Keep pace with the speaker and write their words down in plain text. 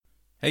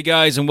Hey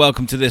guys, and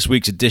welcome to this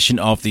week's edition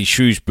of the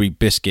Shrewsbury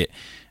Biscuit.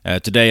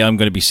 Today I'm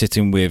going to be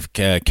sitting with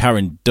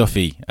Karen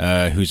Duffy,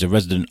 who's a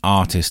resident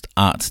artist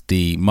at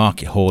the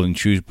Market Hall in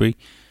Shrewsbury.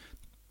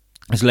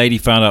 This lady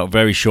found out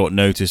very short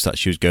notice that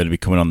she was going to be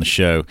coming on the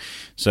show.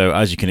 So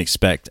as you can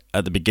expect,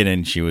 at the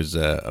beginning she was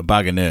a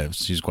bag of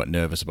nerves. She was quite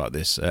nervous about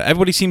this.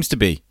 Everybody seems to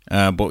be,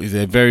 but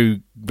they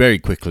very, very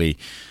quickly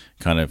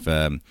kind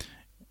of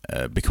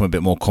become a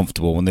bit more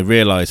comfortable when they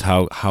realise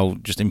how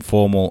just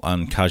informal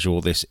and casual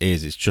this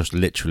is. It's just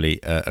literally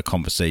a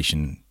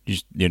conversation.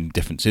 Just, the only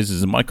difference is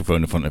there's a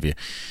microphone in front of you.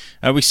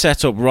 We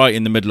set up right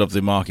in the middle of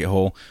the market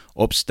hall,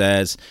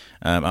 upstairs,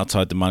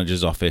 outside the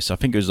manager's office. I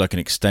think it was like an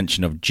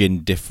extension of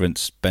gin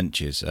difference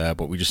benches,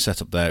 but we just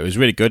set up there. It was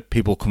really good.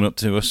 People coming up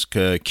to us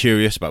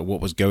curious about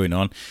what was going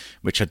on,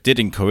 which I did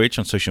encourage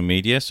on social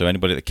media. So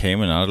anybody that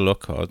came and had a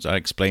look, I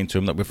explained to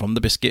them that we're from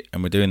the Biscuit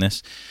and we're doing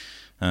this.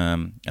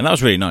 And that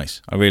was really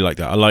nice. I really like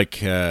that. I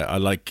like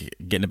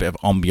getting a bit of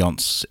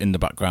ambiance in the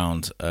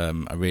background.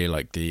 I really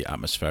like the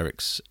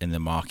atmospherics in the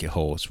market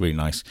hall. It's really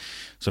nice.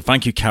 So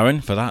thank you,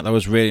 Karen, for that. That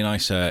was a really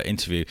nice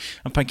interview.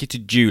 And thank you to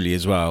Julie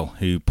as well,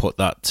 who put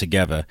that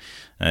together.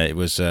 It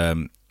was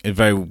a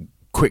very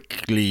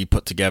quickly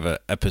put together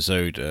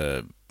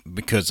episode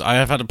because I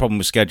have had a problem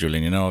with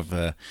scheduling. You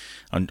know,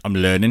 I'm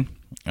learning,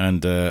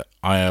 and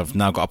I have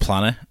now got a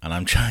planner, and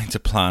I'm trying to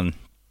plan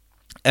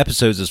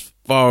episodes as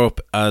far up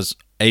as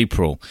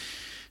April.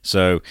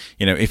 So,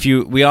 you know,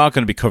 we are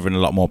going to be covering a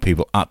lot more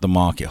people at the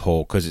market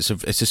hall because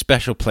it's a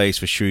special place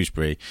for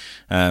Shrewsbury,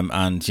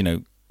 and you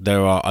know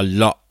there are a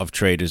lot of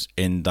traders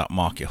in that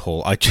market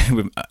hall.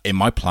 In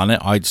my planner,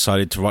 I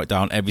decided to write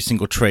down every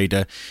single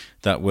trader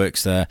that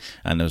works there,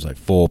 and there was like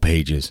 4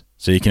 pages.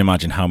 So you can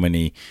imagine how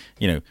many,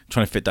 trying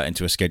to fit that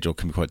into a schedule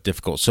can be quite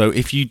difficult. So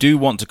if you do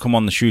want to come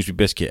on the Shrewsbury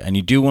Biscuit and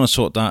you do want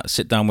to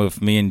sit down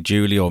with me and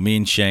Julie or me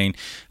and Shane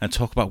and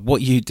talk about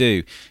what you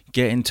do,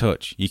 get in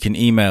touch. You can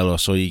email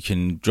us or you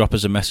can drop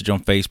us a message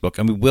on Facebook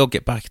and we will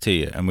get back to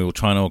you and we will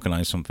try and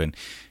organise something.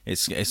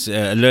 It's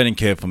a learning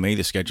curve for me,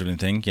 the scheduling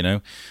thing,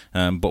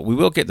 but we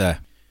will get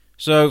there.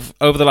 So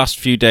over the last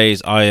few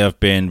days, I have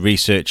been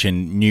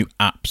researching new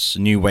apps,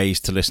 new ways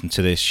to listen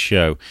to this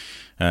show.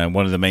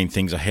 One of the main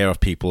things I hear of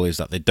people is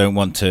that they don't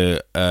want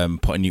to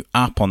put a new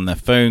app on their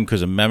phone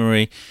because of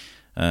memory.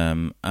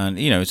 And,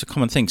 it's a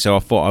common thing. So I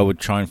thought I would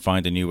try and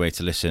find a new way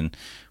to listen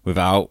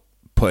without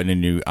putting a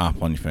new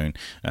app on your phone.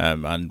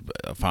 And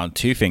I found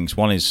 2 things.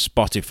 One is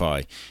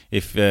Spotify.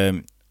 If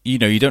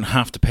you don't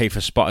have to pay for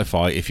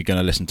Spotify if you're going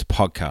to listen to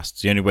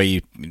podcasts. The only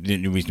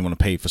reason you want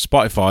to pay for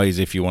Spotify is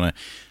if you want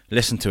to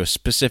listen to a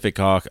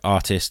specific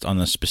artist on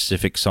a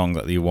specific song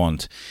that you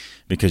want,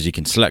 because you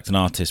can select an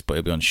artist, but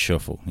it'll be on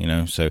shuffle,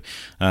 So,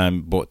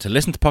 but to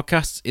listen to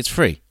podcasts, it's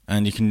free.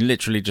 And you can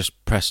literally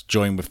just press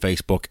join with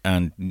Facebook,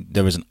 and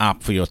there is an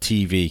app for your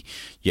TV,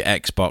 your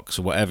Xbox,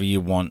 or whatever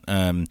you want.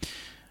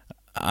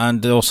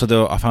 And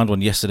also, I found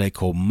one yesterday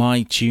called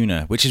My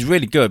Tuner, which is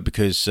really good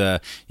because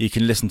you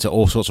can listen to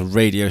all sorts of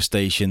radio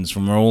stations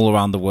from all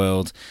around the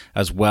world,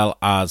 as well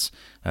as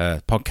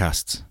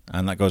podcasts,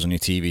 and that goes on your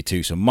TV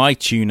too. So My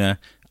Tuner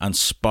and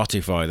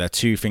Spotify, they're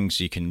 2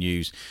 things you can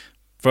use.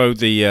 Throw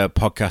the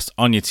podcast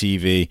on your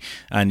TV,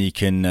 and you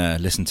can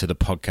listen to the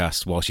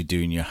podcast whilst you're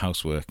doing your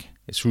housework.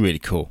 It's really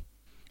cool.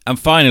 And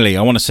finally,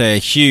 I want to say a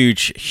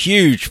huge,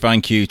 huge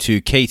thank you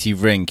to Katie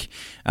Rink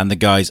and the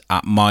guys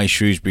at My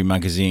Shrewsbury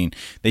magazine.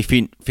 They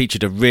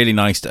featured a really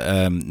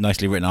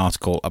nicely written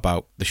article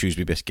about the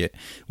Shrewsbury Biscuit,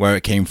 where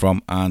it came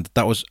from, and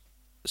that was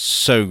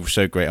so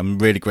great. I'm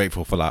really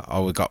grateful for that.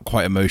 I got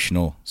quite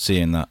emotional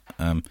seeing that.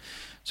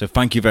 So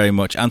thank you very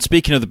much. And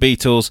speaking of the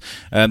Beatles,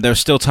 there is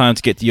still time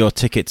to get your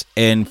tickets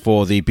in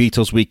for the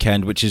Beatles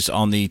weekend, which is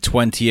on the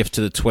 20th to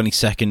the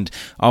 22nd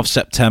of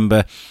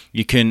September.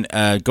 You can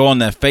go on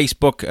their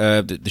Facebook,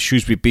 the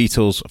Shrewsbury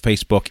Beatles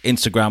Facebook,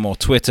 Instagram or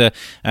Twitter,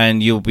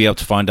 and you'll be able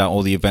to find out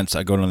all the events that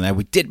are going on there.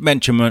 We did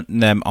mention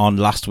them on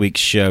last week's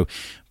show,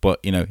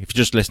 but, if you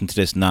just listen to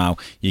this now,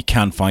 you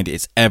can find it.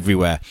 It's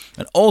everywhere.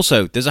 And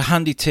also, there's a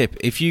handy tip.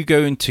 If you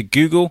go into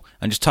Google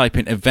and just type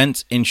in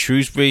events in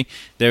Shrewsbury,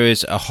 there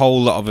is a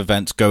whole lot of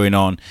events going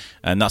on.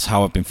 And that's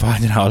how I've been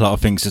finding out a lot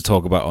of things to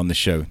talk about on the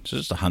show. So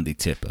just a handy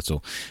tip, that's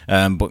all.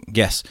 But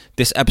yes,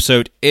 this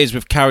episode is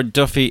with Karen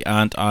Duffy,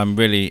 and I'm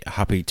really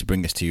happy to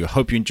bring this to you. I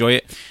hope you enjoy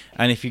it.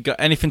 And if you've got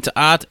anything to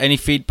add, any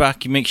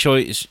feedback, you make sure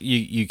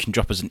you can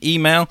drop us an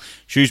email,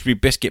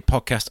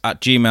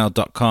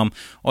 shrewsburybiscuitpodcast@gmail.com,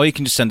 or you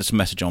can just send us a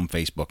message on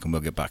Facebook and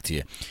we'll get back to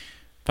you.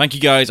 Thank you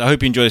guys. I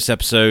hope you enjoy this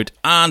episode,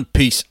 and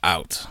peace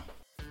out.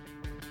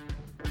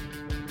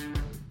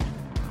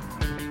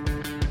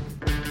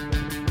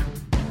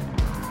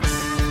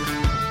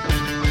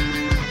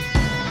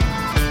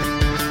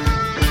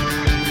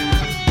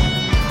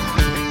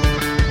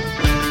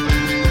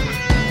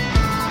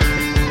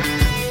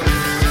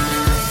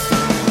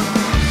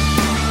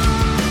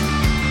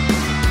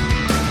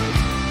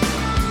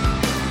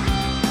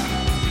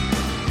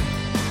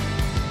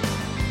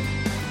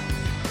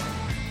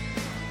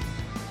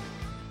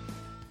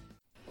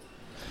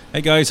 Hey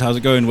guys, how's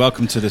it going?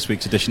 Welcome to this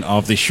week's edition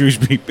of the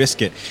Shrewsbury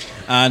Biscuit.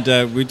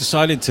 And we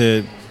decided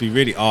to be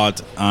really odd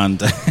and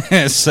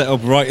set up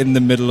right in the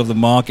middle of the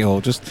market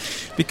hall, just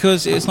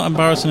because it's not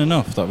embarrassing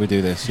enough that we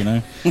do this, you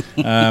know.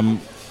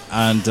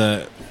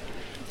 And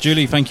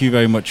Julie, thank you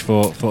very much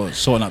for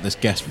sorting out this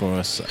guest for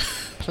us.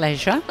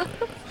 Pleasure.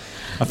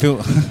 I feel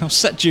I've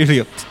set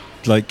Julie up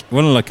like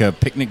one of like a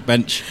picnic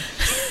bench,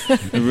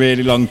 a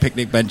really long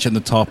picnic bench on the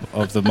top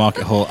of the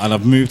market hall, and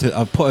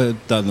I've put her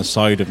down the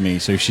side of me,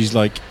 so she's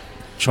like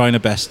trying her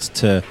best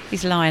to...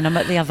 He's lying, I'm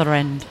at the other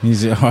end.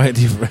 He's right at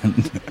the other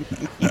end.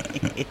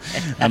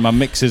 And my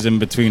mix is in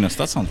between us.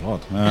 That sounds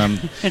odd.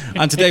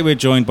 And today we're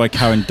joined by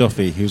Karen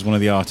Duffy, who's one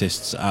of the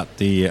artists at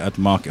the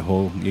market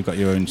hall. You've got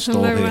your own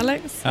stall here. Hello,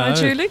 Alex. Hi,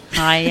 Julie.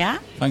 Hiya.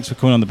 Thanks for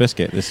coming on the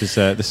Biscuit. This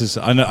is.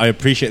 I know. I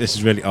appreciate this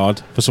is really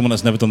odd for someone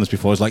that's never done this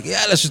before. It's like,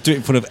 yeah, let's just do it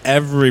in front of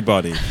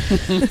everybody.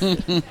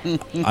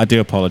 I do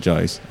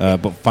apologise,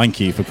 but thank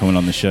you for coming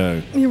on the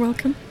show. You're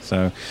welcome.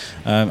 So,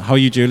 how are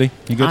you, Julie?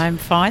 You good? I'm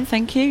fine,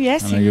 thank you,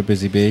 yes. I know you're a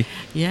busy bee.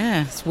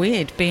 Yeah, it's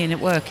weird being at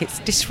work. It's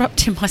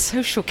disrupting my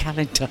social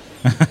calendar.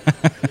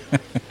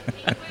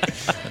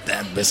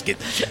 Damn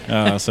Biscuit.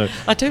 So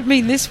I don't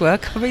mean this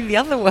work, I mean the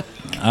other work.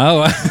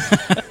 Oh.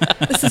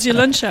 This is your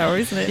lunch hour,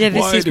 isn't it? Yeah,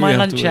 this is my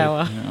lunch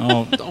hour.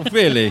 Oh,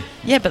 really?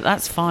 Yeah, but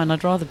that's fine.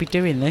 I'd rather be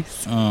doing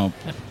this. Oh.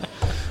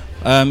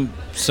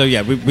 So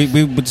yeah,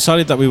 we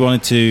decided that we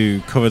wanted to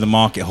cover the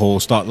market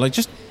hall, start like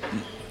just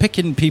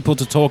picking people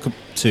to talk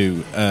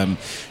to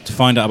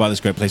find out about this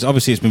great place.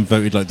 Obviously, it's been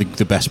voted like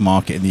the best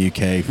market in the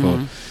UK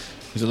for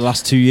was it the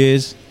last 2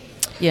 years?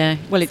 Yeah,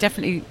 well,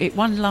 it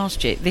won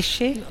last year.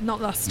 This year?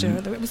 Not last year.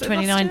 Was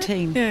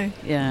 2019.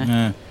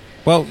 Yeah.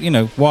 Well, you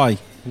know, why?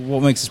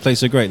 What makes this place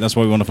so great? That's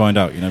what we want to find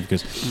out, you know,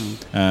 because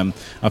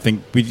I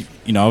think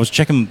I was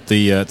checking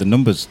the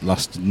numbers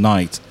last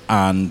night,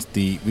 and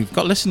we've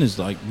got listeners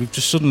like we've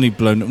just suddenly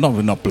blown up.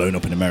 Not blown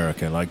up in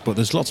America, like, but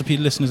there's lots of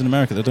people listeners in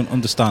America that don't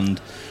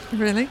understand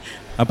Really?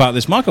 about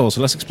this market hall.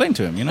 So let's explain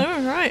to them, you know.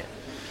 Oh, right.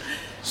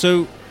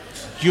 So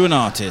you're an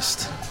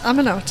artist. I'm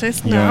an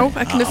artist now.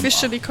 I can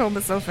officially call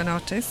myself an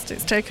artist.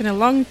 It's taken a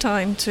long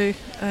time to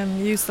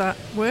use that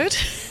word,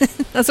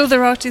 as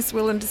other artists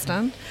will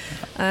understand.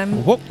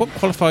 What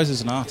qualifies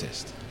as an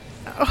artist?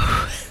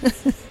 Oh.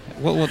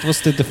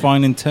 What's the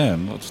defining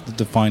term? What's the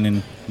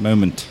defining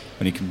moment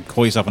when you can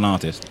call yourself an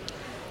artist?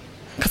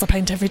 Because I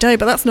paint every day,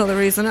 but that's not the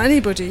reason.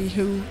 Anybody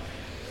who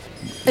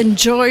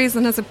enjoys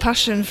and has a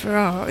passion for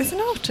art is an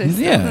artist.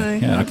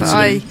 Yeah. But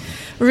I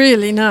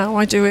really now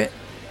I do it.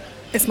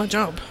 It's my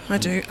job. I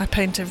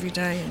paint every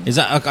day. Is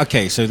that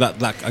okay? So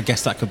that I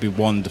guess that could be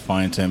one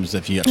defining term, is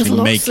if you actually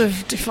There's lots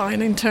of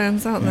defining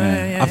terms out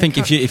there. Yeah, I think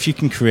if you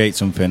can create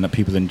something that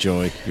people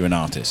enjoy, you're an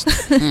artist.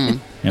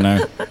 You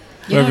know,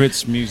 whether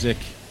it's music,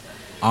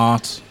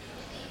 art,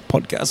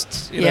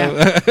 podcasts. You know.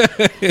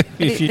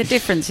 The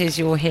difference is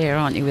you're here,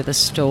 aren't you, with a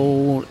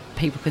stall.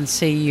 People can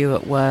see you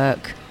at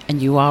work,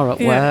 and you are at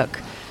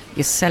work.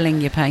 You're selling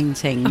your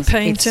paintings. I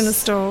paint in a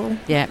stall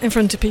in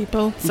front of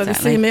people, so they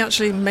see me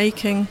actually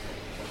making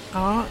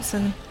art.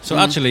 And so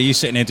actually, you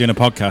sitting here doing a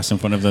podcast in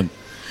front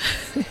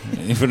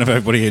of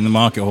everybody in the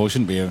market hall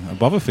shouldn't be a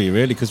bother for you,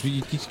 really, because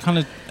you kind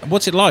of,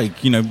 what's it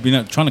like, you know,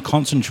 trying to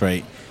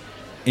concentrate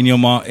in your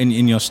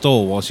in your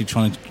stall whilst you're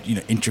trying to, you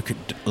know, intricate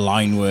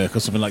line work or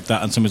something like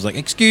that, and someone's like,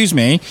 "Excuse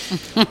me."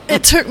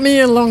 It took me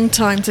a long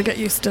time to get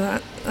used to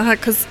that,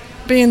 because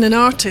being an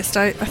artist,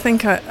 I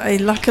think I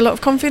lack a lot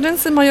of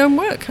confidence in my own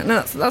work, and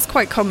that's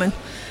quite common.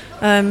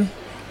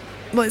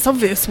 Well, it's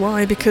obvious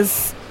why,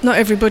 because not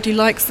everybody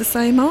likes the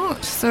same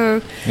art.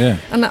 So,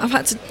 and I've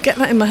had to get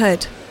that in my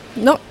head.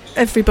 Not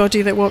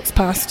everybody that walks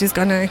past is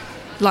going to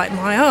like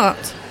my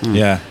art.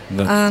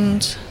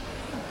 And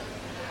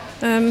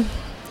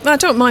I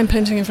don't mind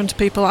painting in front of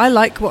people. I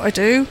like what I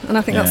do, and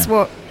I think that's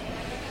what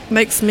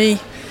makes me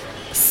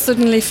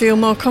suddenly feel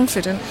more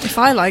confident. If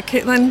I like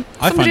it, then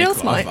somebody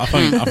else might. I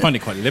find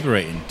it quite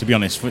liberating, to be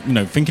honest. You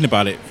know, thinking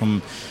about it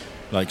from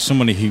like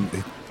somebody who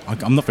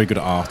I'm not very good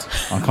at art.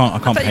 I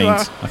can't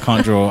paint. I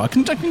can't draw. I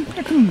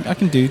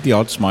can do the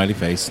odd smiley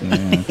face. And,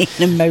 an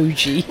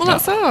emoji. Well,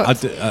 that's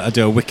art. I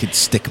do a wicked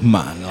stick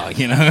man, like,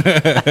 you know.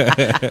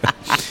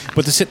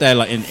 But to sit there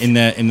like in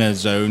their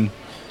zone,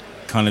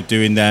 kind of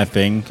doing their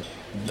thing,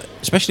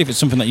 especially if it's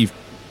something that you've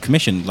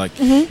commissioned, like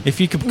if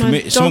you could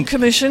commit dog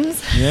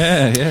commissions,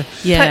 pet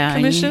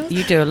commissions.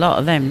 You do a lot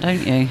of them,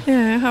 don't you?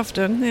 Yeah, I have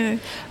done. Yeah,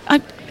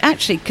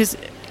 actually, because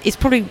it's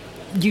probably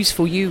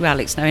useful, you,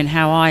 Alex, knowing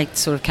how I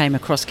sort of came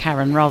across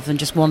Karen rather than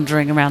just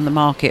wandering around the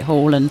market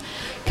hall and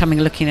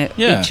looking at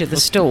each of the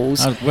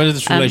stalls. Where did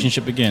this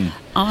relationship begin?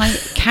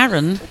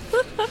 Karen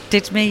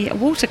did me a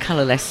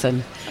watercolour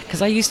lesson,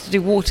 because I used to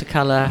do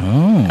watercolour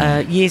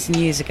years and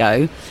years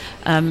ago,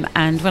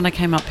 and when I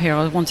came up here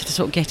I wanted to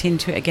sort of get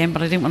into it again,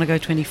 but I didn't want to go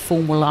to any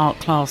formal art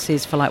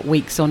classes for like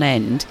weeks on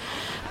end.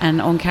 And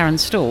on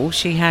Karen's stall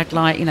she had,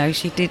 like, you know,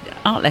 she did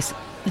art lessons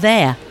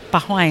there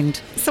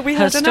behind. So we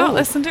had an art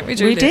lesson, didn't we,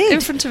 Julie? We did, in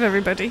front of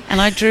everybody.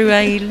 And I drew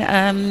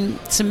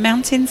some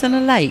mountains and a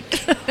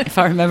lake, if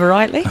I remember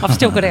rightly. I've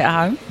still got it at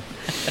home.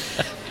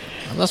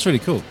 That's really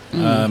cool.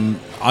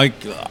 I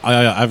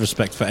have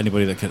respect for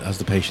anybody that has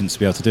the patience to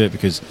be able to do it,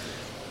 because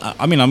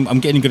I mean,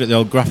 I'm getting good at the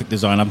old graphic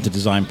design. I'm to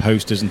design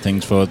posters and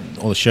things for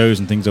all the shows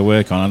and things I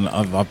work on, and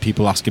I've had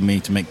people asking me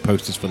to make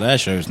posters for their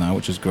shows now,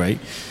 which is great.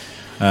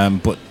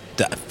 But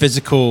the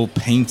physical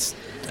paint,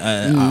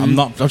 I'm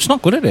just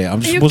not good at it.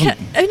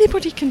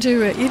 Anybody can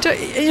do it.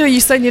 You're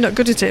saying you're not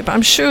good at it, but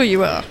I'm sure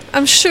you are.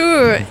 I'm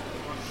sure.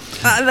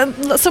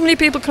 So many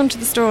people come to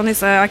the store and they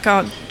say, I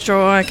can't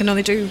draw, I can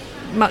only do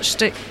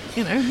matchstick.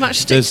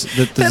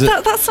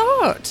 That's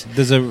art.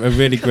 There's a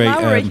really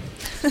great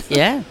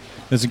yeah.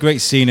 There's a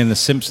great scene in The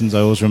Simpsons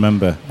I always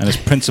remember, and it's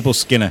Principal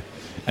Skinner,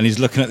 and he's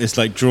looking at this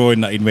like drawing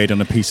that he'd made on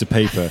a piece of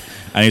paper,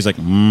 and he's like,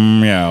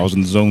 yeah, I was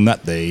in the zone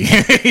that day.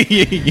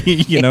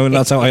 And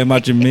that's how I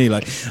imagine me.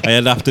 Like,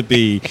 I'd have to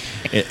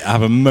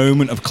have a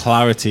moment of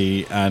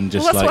clarity and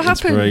just like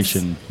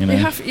inspiration.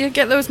 You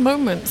get those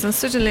moments, and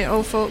suddenly it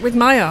all falls. With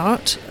my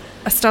art,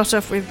 I start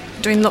off with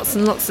doing lots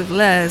and lots of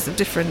layers of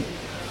different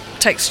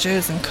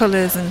textures and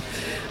colours, and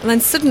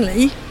then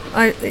suddenly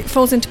it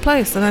falls into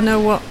place, and I know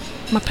what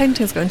my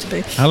painting's going to be.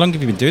 How long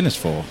have you been doing this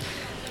for?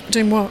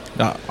 Doing what?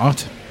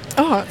 Art.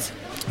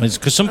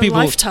 Because some people...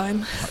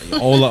 lifetime.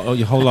 all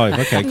your whole life,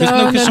 okay.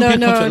 No,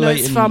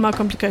 it's far more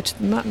complicated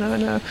than that.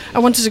 No. I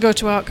wanted to go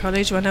to art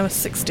college when I was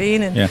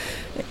 16, and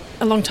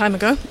a long time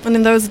ago. And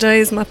in those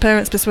days, my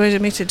parents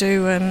persuaded me to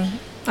do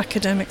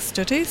academic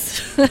studies.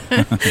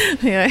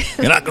 Yeah.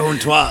 You're not going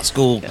to art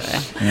school.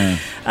 Yeah.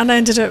 And I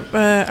ended up...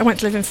 I went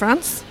to live in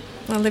France.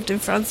 I lived in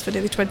France for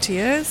nearly 20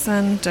 years,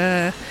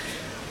 and...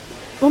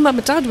 my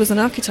dad was an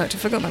architect. I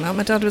forgot about that.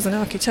 My dad was an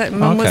architect.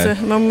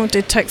 Mum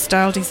did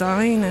textile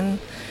design, and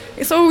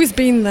it's always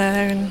been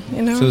there. And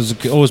so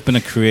there's always been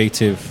a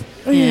creative,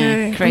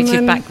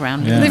 creative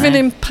background. Yeah. Living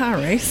in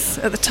Paris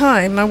at the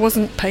time, I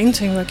wasn't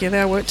painting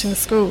regularly. I worked in the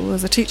school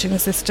as a teaching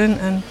assistant,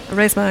 and I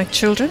raised my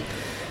children.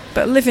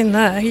 But living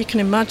there, you can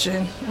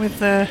imagine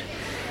with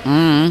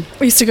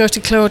we used to go to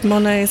Claude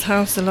Monet's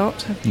house a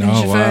lot in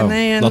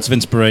Giverny, and lots of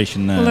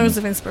inspiration there. Loads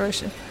of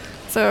inspiration.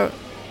 So.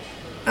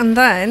 And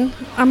then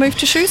I moved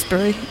to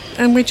Shrewsbury,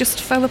 and we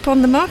just fell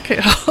upon the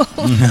market hall.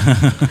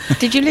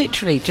 Did you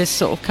literally just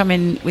sort of come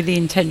in with the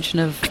intention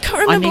of, I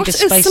can't remember need a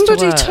space to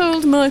somebody work?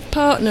 Told my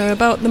partner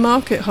about the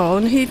market hall,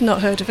 and he'd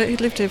not heard of it.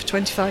 He'd lived here for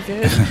 25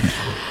 years.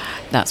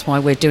 That's why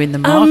we're doing the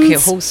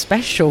market hall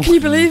special. Can you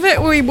believe it?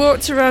 We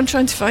walked around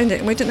trying to find it,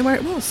 and we didn't know where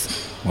it was.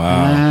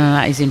 Wow.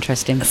 That is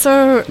interesting.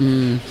 So,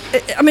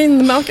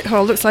 the market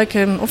hall looks like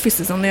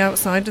offices on the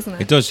outside, doesn't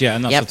it? It does, yeah,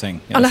 and that's the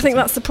thing. Yeah, and I think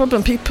that's the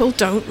problem. People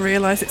don't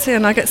realise it's here.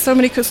 And I get so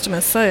many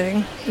customers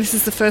saying, this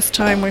is the first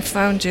time we've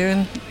found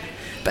you.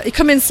 But you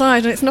come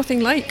inside and it's nothing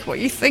like what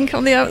you think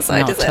on the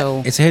outside, is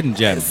it? It's a hidden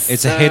gem.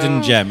 It's a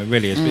hidden gem, it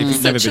really is. If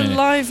you've never been in it.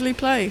 Lively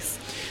place.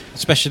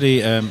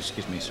 Especially,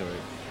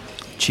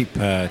 cheap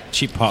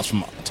parts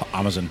from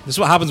Amazon. This is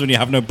what happens when you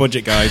have no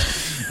budget, guys.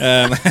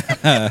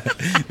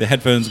 The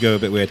headphones go a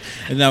bit weird.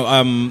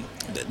 Now,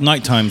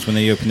 night times when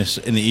they open this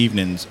in the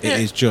evenings, it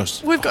is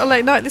just... We've got a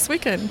late night this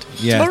weekend.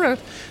 Yeah, tomorrow.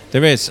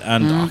 There is,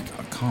 and I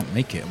can't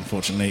make it,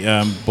 unfortunately.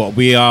 But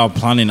we are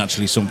planning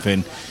actually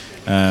something...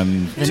 the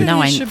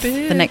 9th,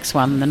 the next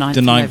one, the 9th.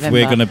 The 9th, of November.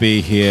 we're going to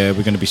be here.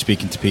 We're going to be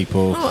speaking to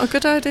people. Oh, a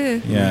good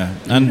idea. Yeah,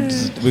 and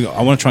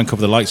I want to try and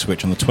cover the light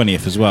switch on the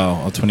 20th as well,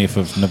 or 20th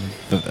of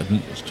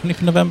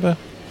November.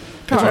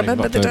 Can't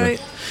remember the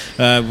date.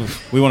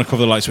 We want to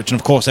cover the light switch, and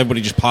of course,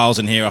 everybody just piles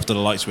in here after the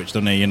light switch,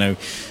 don't they? Yeah,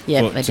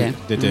 but they do.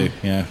 They do.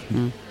 Yeah,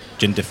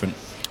 gin different.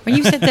 When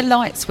you said the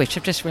light switch,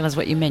 I've just realised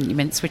what you meant. You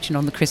meant switching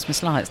on the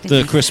Christmas lights, didn't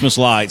you? The Christmas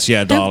lights,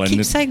 yeah, darling. Don't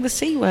keep saying the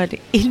C word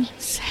in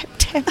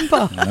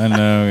September. I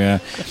know, yeah.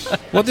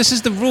 Well, this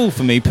is the rule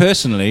for me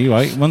personally,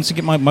 right? Once I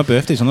get my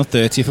birthday's on the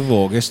 30th of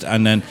August,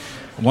 and then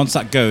once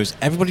that goes,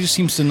 everybody just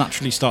seems to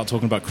naturally start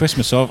talking about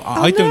Christmas. So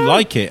I don't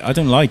like it.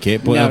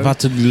 but I've had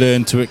to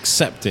learn to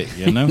accept it,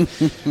 you know?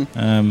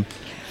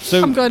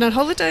 So I'm going on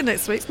holiday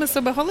next week. It's my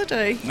summer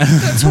holiday.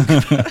 Don't talk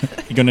about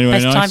it. You're going anywhere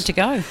nice? Best time to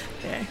go.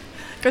 Yeah.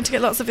 Going to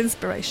get lots of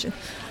inspiration.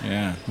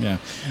 Yeah.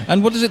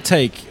 And what does it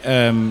take for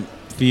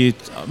you?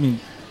 I mean,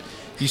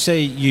 you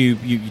say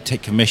you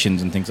take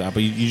commissions and things like that,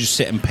 but you just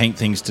sit and paint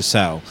things to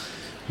sell.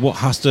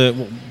 What's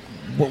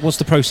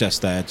the process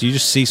there? Do you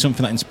just see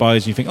something that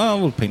inspires you? You think,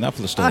 we'll paint that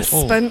for the store. I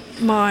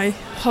spent my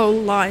whole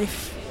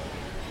life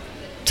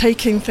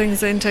taking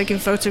things in, taking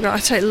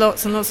photographs. I take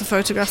lots and lots of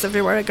photographs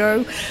everywhere I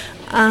go,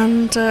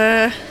 and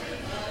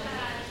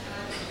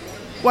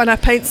when I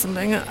paint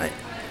something, I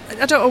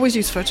don't always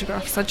use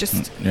photographs. I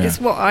just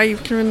it's what I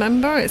can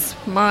remember. It's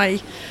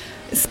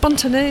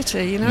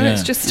spontaneity,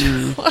 It's just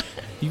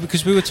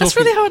because we were talking. It's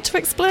really hard to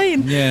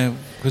explain. Yeah,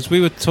 because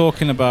we were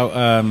talking about.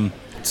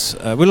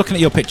 We're looking at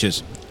your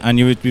pictures, and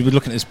we were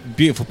looking at this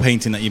beautiful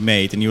painting that you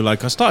made, and you were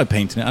like, I started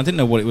painting it. I didn't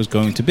know what it was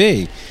going to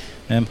be.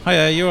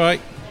 Hiya, you all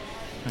right?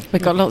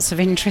 We've got lots of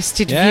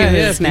interested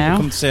viewers now.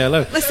 Come to say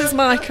hello. This is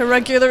Mike, a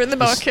regular in the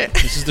market.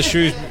 This is the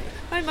Shrewsbury.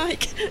 Hi,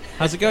 Mike.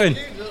 How's it going?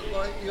 You look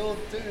like you're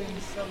doing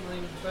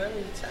something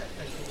very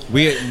technical.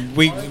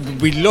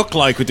 We look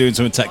like we're doing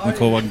something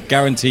technical. I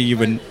guarantee you,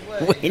 we're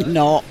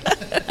not.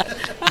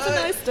 Have a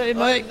nice day. today,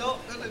 Mike. I'm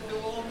not going to go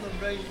on the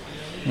radio.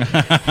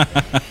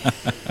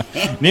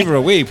 Neither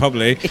are we,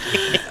 probably.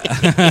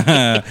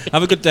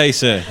 Have a good day,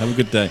 sir. Have a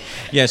good day.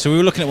 Yeah, so we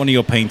were looking at one of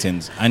your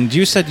paintings, and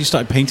you said you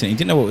started painting it. You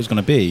didn't know what it was going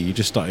to be. You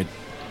just started...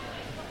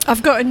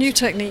 I've got a new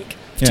technique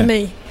Yeah. to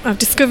me. I've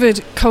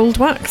discovered cold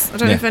wax. I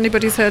don't know Yeah. if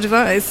anybody's heard of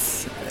that.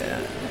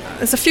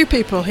 There's a few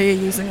people here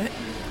using it.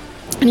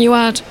 And you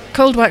add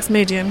cold wax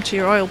medium to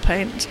your oil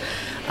paint,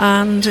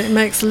 and it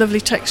makes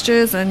lovely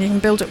textures, and you can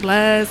build up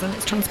layers, and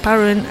it's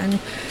transparent, and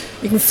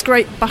you can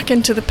scrape back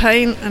into the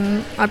paint,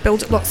 and I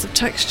build up lots of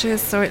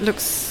textures, so it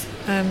looks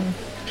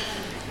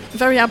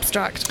very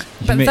abstract.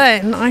 But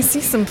then I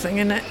see something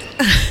in it.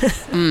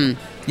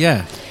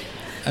 Yeah.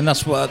 And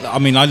that's what... I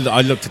mean, I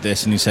looked at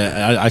this, and you said...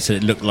 I said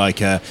it looked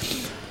like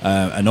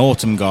an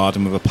autumn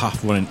garden with a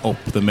path running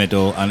up the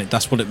middle, and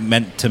that's what it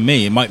meant to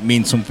me. It might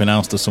mean something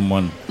else to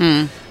someone.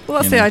 Well,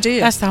 that's the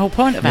idea. That's the whole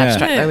point of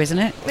abstract, though, isn't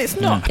it? It's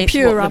not It's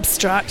pure what the-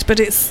 abstract, but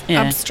it's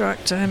Yeah.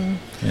 abstract.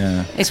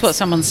 Yeah. It's what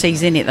someone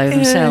sees in it, though,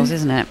 themselves,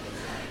 isn't it?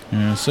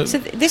 Yeah. So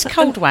this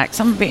cold wax,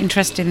 I'm a bit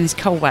interested in this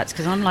cold wax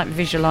because I'm like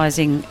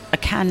visualising a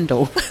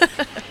candle,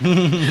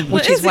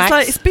 which is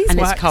wax, it's beeswax. and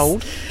it's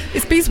cold.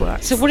 It's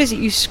beeswax. So what is it?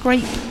 You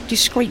scrape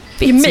bits You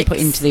and mix put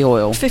into the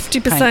oil.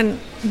 50%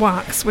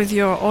 wax with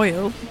your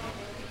oil.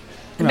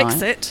 Mix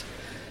Right. it,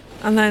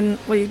 and then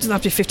it doesn't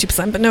have to be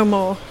 50%, but no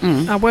more.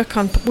 I work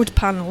on wood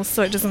panels,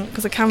 so it doesn't,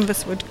 because a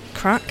canvas would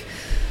crack.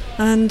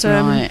 And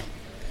Right.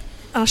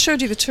 I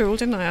showed you the tool,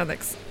 didn't I,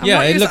 Alex?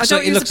 It looks I don't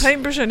like- it use looks- a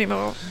paintbrush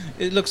anymore.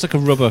 It looks like a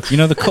rubber... You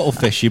know the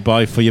cuttlefish you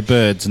buy for your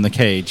birds in the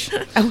cage?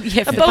 Oh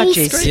yeah, for the bowl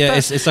budgies. scraper. Yeah,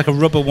 it's like a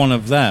rubber one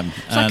of them.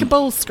 It's like a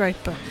bowl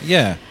scraper.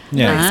 Yeah.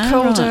 It's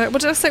called, right.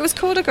 what did I say it was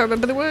called? I can't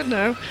remember the word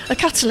now. A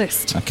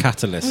catalyst. A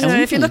catalyst. Yeah,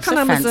 if you look it's on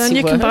a Amazon, fancy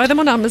you can word. buy them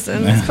on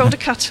Amazon. It's called a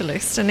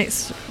catalyst, and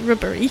it's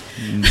rubbery.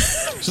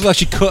 So like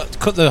you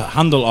cut the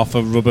handle off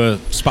a rubber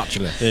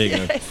spatula. There you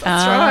go. That's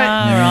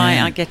right. Right,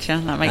 I get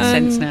you. That makes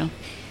sense now.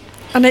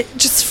 And it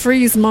just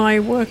frees my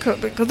work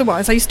up. Because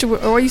otherwise, I used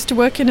to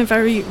work in a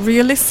very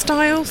realist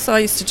style, so I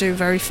used to do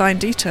very fine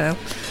detail.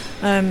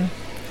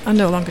 I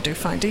no longer do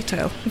fine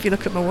detail. If you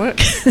look at my work,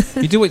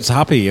 You do what's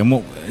happy, and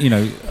what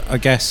I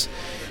guess.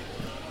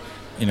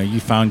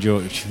 You found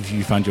your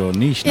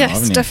niche now, yes,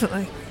 haven't you?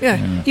 definitely,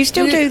 yeah. You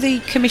still do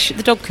the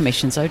dog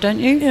commissions, though, don't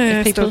you?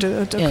 Yeah, If I still people-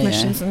 do dog Yeah, yeah.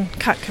 commissions and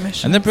cat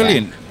commissions. And they're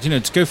brilliant.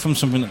 To go from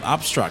something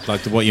abstract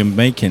like what you're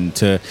making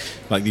to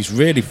like these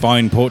really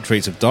fine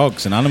portraits of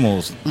dogs and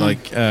animals,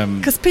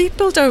 Because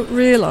people don't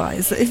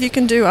realise that if you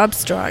can do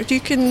abstract, you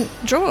can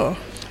draw.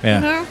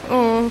 yeah,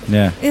 Or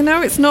yeah,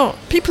 it's not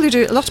people who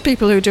do. A lot of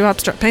people who do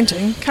abstract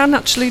painting can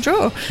actually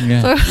draw.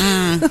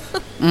 yeah.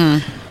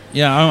 So,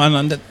 Yeah,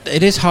 and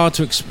it is hard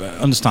to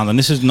understand, and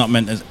this is not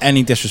meant as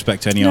any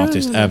disrespect to any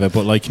artist ever,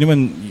 but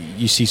when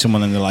you see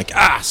someone and they're like,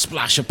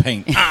 splash of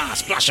paint,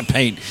 splash of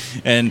paint,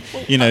 and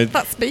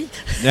that's me.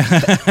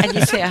 And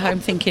you sit at home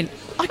thinking,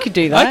 I could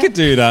do that. I could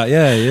do that,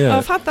 yeah.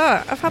 I've had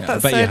that. I've had I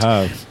that bet said. you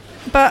have.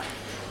 But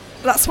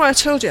that's why I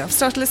told you I've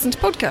started listening to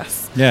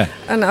podcasts, Yeah.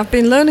 and I've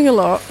been learning a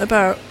lot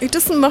about. It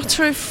doesn't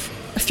matter if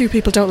a few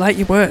people don't like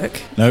your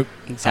work. Nope.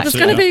 Exactly.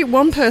 There's going to be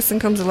one person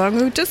comes along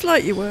who does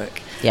like your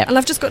work. Yep. And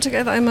I've just got to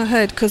get that in my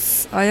head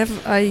because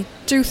I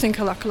do think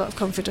I lack a lot of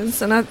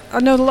confidence, and I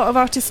know a lot of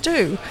artists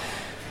do.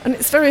 And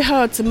it's very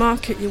hard to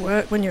market your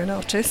work when you're an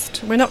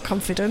artist. We're not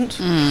confident,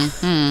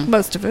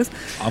 most of us.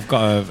 I've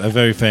got a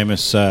very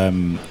famous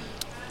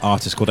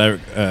artist called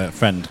Eric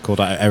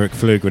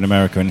Pfluger in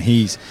America, and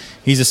he's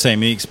the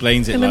same. He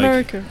explains it In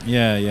America?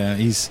 Yeah.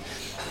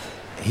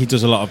 He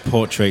does a lot of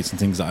portraits and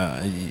things like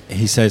that.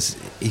 He says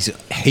he's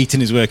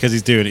hating his work as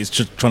he's doing it. He's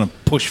just trying to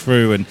push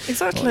through and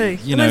Exactly.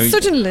 And then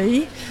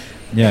suddenly,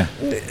 yeah.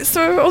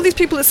 so all these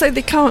people that say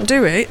they can't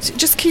do it,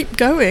 just keep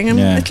going, and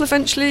it'll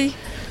eventually.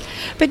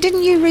 But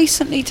didn't you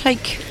recently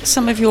take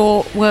some of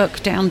your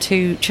work down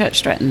to Church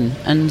Stretton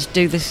and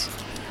do this?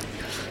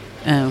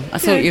 Oh, I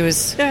thought you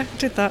was. Yeah, I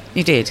did that.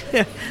 You did.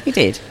 Yeah. You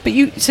did. But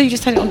you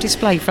just had it on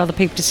display for other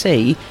people to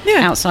see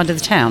outside of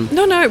the town.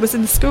 No, it was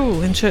in the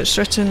school, in Church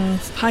Stretton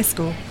High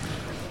School.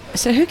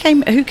 So who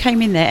came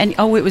in there? And it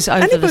was over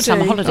the Anybody.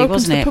 summer holiday, Open to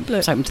wasn't the it? public. It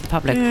was open to the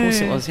public. Yeah, Of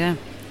course yeah. it was. Yeah.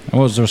 And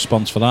what was the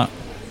response for that?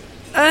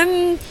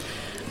 I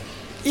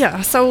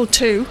sold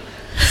 2.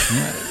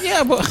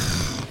 Yeah, but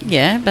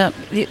Yeah, but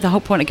the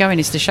whole point of going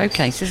is to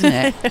showcase, isn't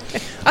it?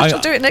 I shall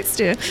do it next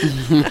year.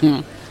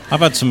 I've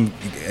had some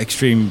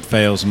extreme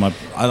fails in my.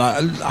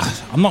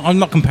 I'm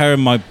not comparing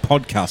my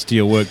podcast to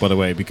your work, by the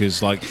way,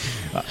 because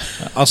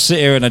I'll sit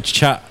here and I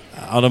chat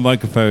on a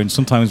microphone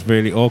sometimes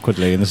really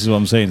awkwardly, and this is what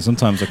I'm saying.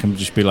 Sometimes I can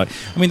just be like,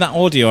 that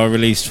audio I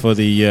released for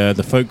the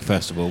folk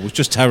festival was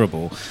just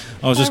terrible.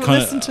 I was just kind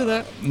of listen to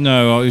that.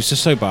 No, it was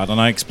just so bad,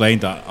 and I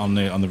explained that on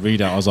the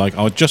readout. I was like,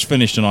 I just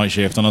finished a night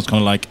shift, and I was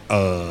kind of like,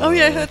 Oh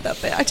yeah, I heard that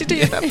bit. I did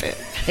hear that bit.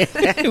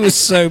 it was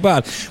so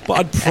bad. But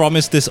I'd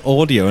promised this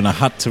audio, and I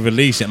had to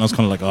release it, and I was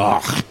kind of like,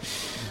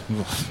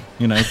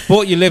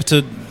 But you live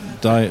to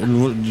die.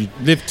 You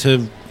live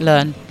to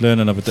Learn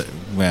another day.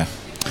 Yeah.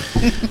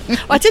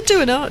 I did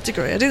do an art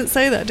degree. I didn't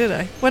say that, did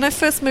I? When I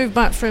first moved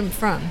back from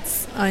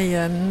France,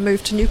 I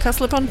moved to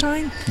Newcastle upon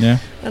Tyne. Yeah.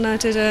 And I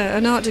did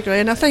an art degree.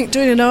 And I think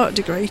doing an art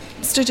degree,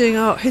 studying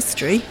art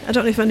history, I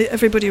don't know if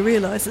everybody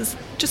realises,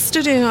 just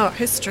studying art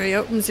history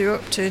opens you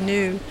up to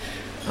new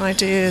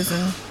ideas.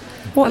 And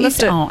what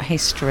is art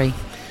history?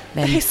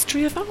 The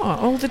history of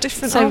art, all the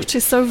different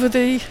artists over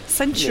the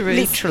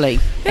centuries. Literally,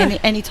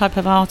 any type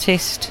of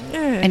artist,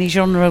 any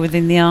genre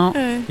within the art.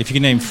 If you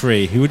could name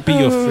three, who would be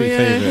your three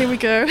favourite? Here we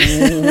go.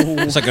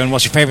 It's like going,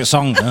 what's your favourite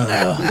song?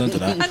 Don't do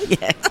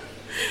that.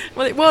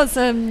 Well, it was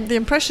the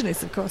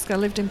Impressionists, of course. I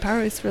lived in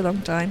Paris for a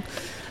long time.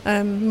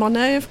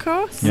 Monet, of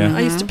course. Yeah. I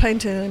used to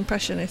paint in an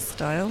Impressionist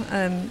style.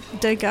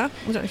 Degas.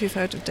 I don't know if you've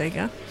heard of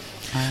Degas.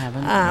 I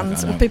haven't.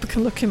 And people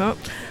can look him up.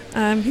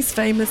 He's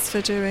famous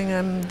for doing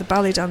the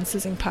ballet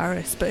dances in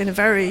Paris, but in a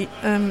very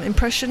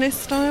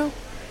impressionist style.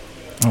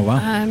 Oh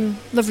wow!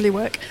 Lovely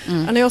work.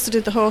 And he also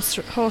did the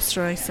horse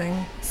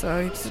racing,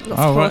 so he did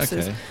lots of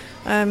horses.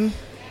 Okay.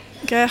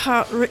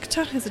 Gerhard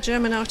Richter is a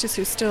German artist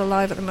who's still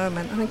alive at the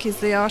moment. I think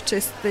he's the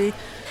artist, he's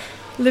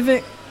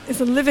a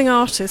living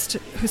artist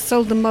who's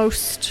sold the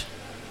most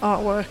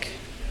artwork.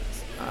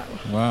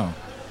 Wow,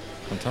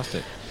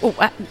 fantastic.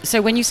 Oh,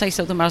 so when you say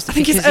sold the most, I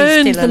think he's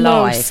earned still the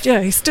alive. most.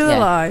 Yeah, he's still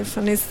alive,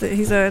 and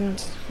he's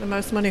earned the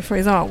most money for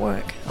his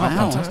artwork. Oh,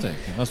 fantastic!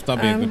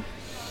 That'd be a good.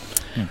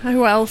 Yeah.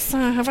 Who else?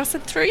 Have I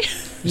said three?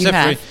 You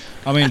have. Three.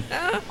 I mean,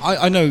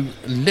 I know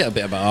a little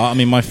bit about art. I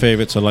mean, my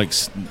favourites are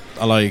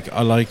I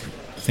like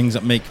things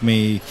that make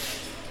me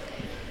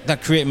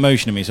that create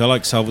emotion in me. So I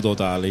like Salvador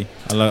Dali.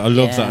 I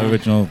love that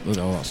original.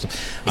 All that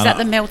stuff. Is that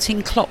the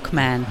melting clock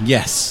man?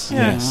 Yes.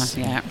 Yes.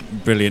 Yeah.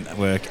 Brilliant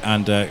work.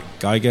 And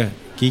Giger.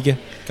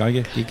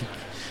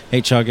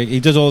 H.R. Giger. He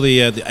does all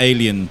the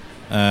Alien.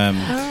 He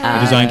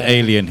designed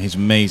Alien. His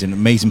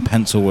amazing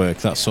pencil work.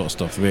 That sort of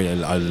stuff.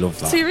 Really, I love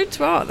that. So you're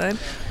into art then?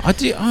 I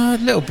do a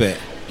little bit.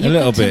 You've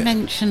got to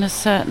mention a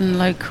certain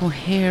local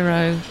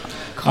hero.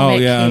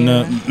 And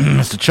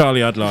Mr.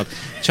 Charlie Adlard.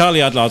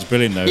 Charlie Adlard's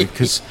brilliant though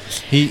because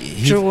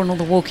he drawn all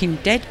the Walking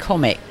Dead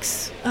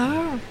comics.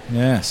 Oh.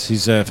 Yes,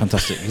 he's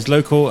fantastic. He's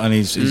local and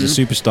he's a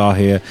superstar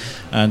here,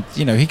 and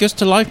he goes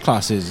to live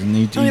classes and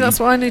that's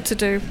what I need to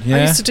do. Yeah?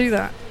 I used to do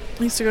that.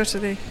 I used to go to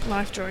the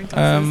live drawing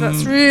classes.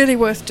 That's really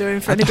worth doing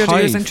for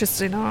anybody who's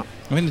interested in art.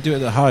 I mean, they do it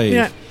at the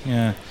Hive.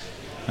 Yeah.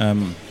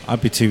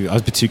 I'd be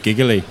too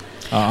giggly.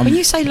 When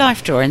you say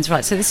life drawings,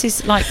 right? So this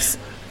is like,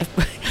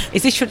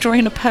 is this you're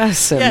drawing a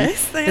person?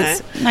 Yes,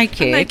 that's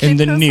naked in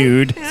the person.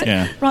 nude.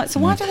 Yeah. Right. So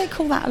why do they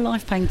call that a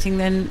life painting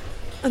then?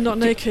 And not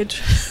naked.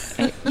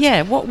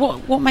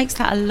 What makes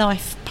that a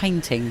life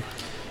painting?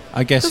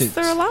 I guess because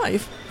they're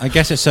alive. I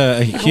guess it's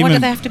a human. Why do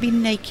they have to be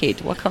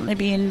naked? Why can't they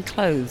be in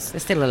clothes?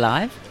 They're still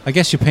alive. I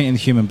guess you're painting the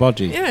human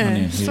body.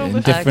 Yeah.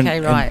 Okay,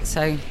 right.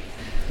 So.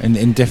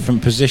 In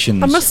different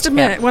positions. I must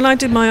admit, when I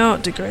did my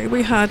art degree,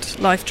 we had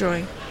life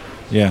drawing.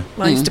 Yeah.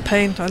 I used to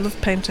paint. I love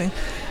painting.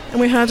 And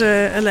we had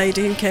a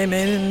lady who came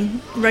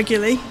in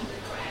regularly,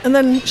 and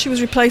then she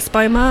was replaced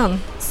by a man.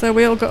 So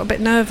we all got a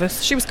bit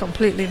nervous. She was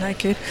completely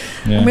naked.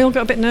 Yeah. And we all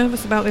got a bit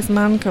nervous about this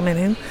man coming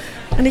in.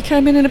 And he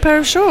came in a pair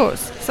of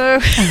shorts. So,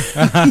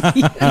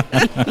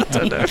 I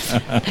don't know.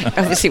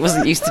 Obviously, he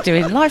wasn't used to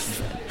doing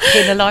life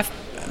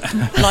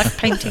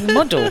painting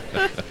model.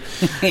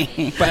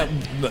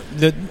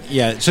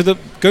 So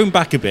going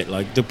back a bit,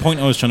 like the point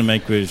I was trying to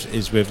make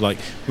is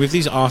with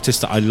these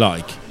artists that I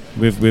like,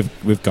 with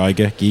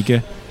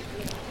Giger.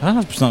 I don't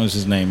know if that's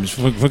his name. It's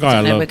for a guy I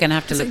love. We're going to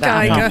have to look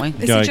that up, aren't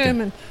we? Is he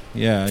German?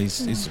 Yeah,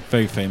 he's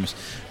very famous.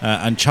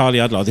 And Charlie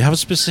Adlard, they have a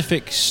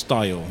specific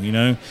style,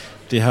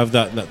 They have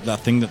that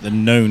thing that they're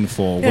known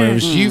for. Yeah.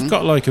 Whereas you've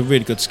got like a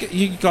really good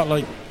you got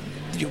like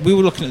we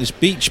were looking at this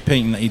beach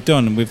painting that you'd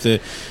done with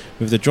the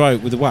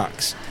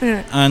wax,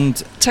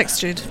 and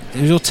textured.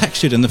 It was all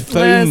textured, and the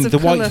foam, the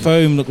white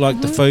foam, looked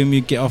like the foam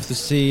you'd get off the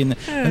sea.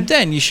 And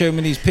then you show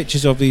me these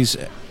pictures of these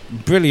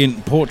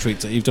brilliant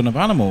portraits that you've done of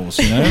animals.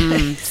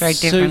 It's very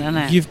different, isn't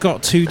it? You've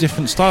got two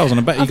different styles, and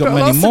I bet you've got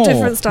many more.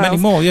 Different styles, many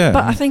more, yeah.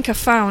 But I think I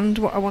found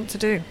what I want to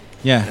do.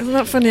 Yeah, isn't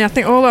that funny? I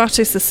think all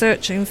artists are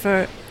searching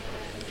for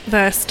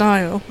their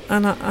style,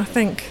 and I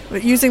think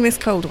that using this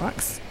cold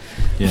wax,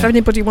 if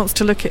anybody wants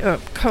to look it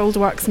up, cold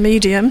wax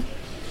medium.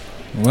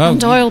 Well,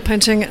 and oil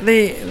painting,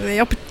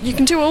 you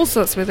can do all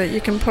sorts with it. You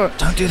can put.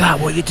 Don't do that.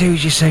 What you do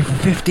is you say for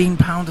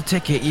 £15 a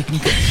ticket, you can.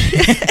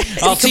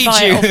 I'll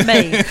teach you. Off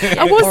me.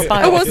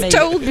 I was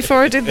told before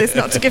I did this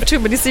not to give too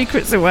many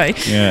secrets away.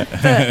 Yeah.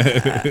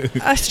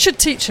 But, I should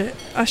teach it.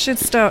 I should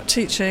start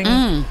teaching.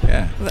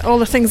 All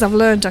the things I've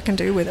learned I can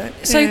do with it.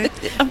 So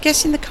I'm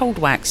guessing the cold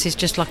wax is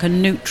just like a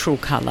neutral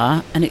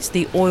colour, and it's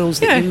the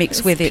oils that you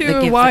mix with it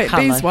that give white the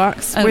colour.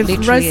 Beeswax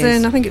with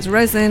resin. I think it's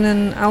resin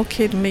and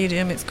alkyd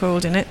medium. It's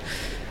called in it.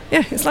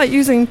 Yeah, it's like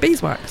using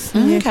beeswax.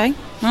 Okay,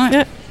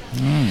 right.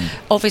 Yeah.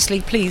 Obviously,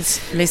 please,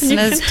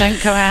 listeners,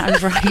 don't go out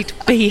and raid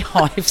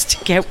beehives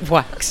to get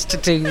wax to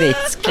do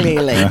this,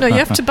 clearly. No, you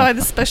have to buy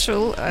the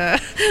special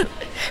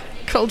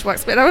cold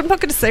wax bit. I'm not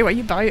going to say where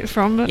you buy it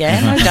from. But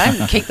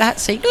don't. Keep that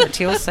secret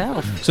to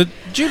yourself. So,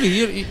 Julie,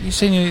 you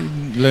saying you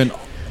learn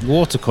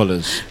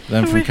watercolours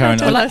then from We Karen.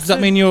 had a Does that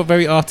mean you're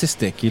very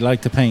artistic? You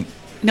like to paint?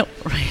 Not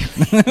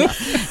really.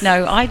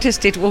 No, I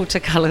just did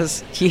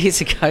watercolours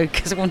years ago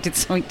because I wanted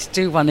something to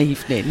do one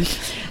evening.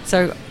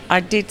 So I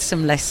did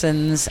some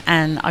lessons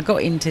and I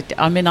got into...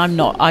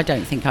 I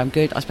don't think I'm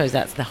good. I suppose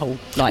that's the whole...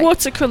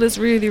 Watercolour's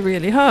really,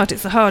 really hard.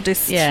 It's the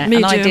hardest medium.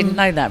 And I didn't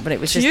know that, but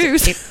it was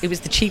just... It was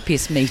the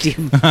cheapest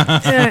medium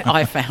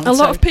I found. A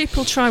lot of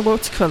people try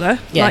watercolour,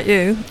 like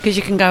you. Because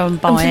you can go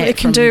and buy it. It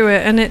can do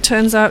it, and it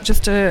turns out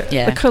just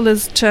the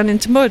colours turn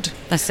into mud.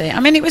 That's it. I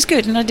mean, it was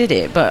good and I did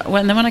it, but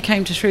when I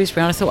came to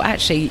Shrewsbury, I thought,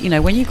 actually,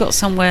 when you've got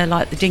somewhere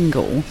like the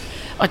Dingle,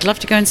 I'd love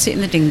to go and sit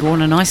in the Dingle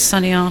on a nice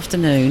sunny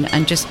afternoon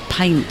and just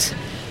paint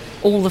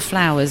all the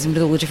flowers and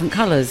with all the different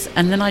colours.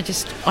 And then I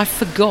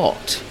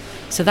forgot.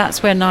 So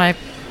that's when I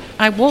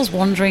was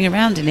wandering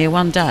around in here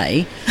one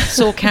day,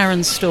 saw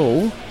Karen's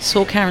stall,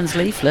 saw Karen's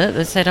leaflet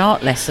that said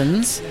art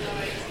lessons,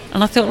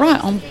 and I thought,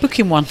 right, I'm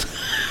booking one.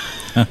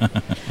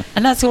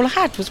 And that's all I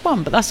had was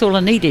one, but that's all I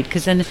needed,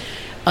 because then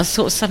I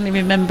sort of suddenly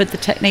remembered the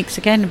techniques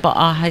again. But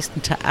I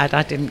hasten to add,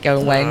 I didn't go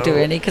away and do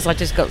any because I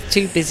just got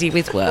too busy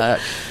with work.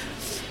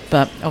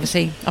 But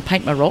obviously I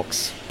paint my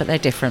rocks, but they're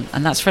different,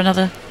 and that's for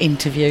another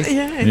interview.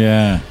 Yeah.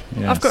 Yes.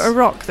 I've got a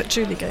rock that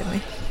Julie gave me.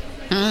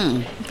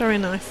 Very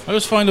nice. I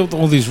always find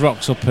all these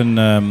rocks up in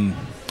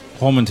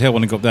Hormond Hill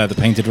when I go up there, the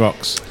painted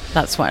rocks.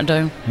 That's what I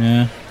do.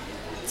 Yeah.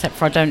 Except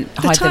for I don't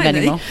hide them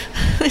anymore.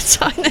 They're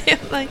tiny,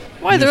 aren't they?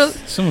 Why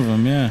some of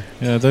them, yeah.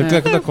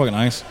 They're quite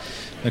nice.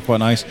 They're quite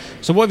nice.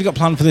 So what have you got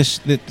planned for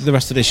the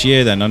rest of this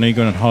year then? I know you're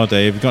going on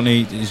holiday. Have you got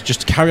any,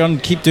 just carry on,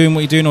 keep doing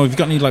what you're doing, or have you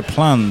got any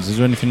plans? Is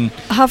there anything?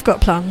 I have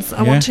got plans.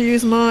 I want to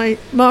use my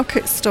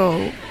market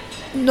stall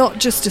not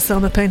just to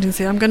sell my paintings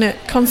here. I'm going to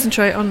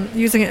concentrate on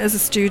using it as a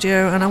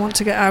studio, and I want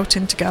to get out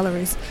into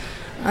galleries.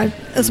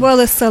 As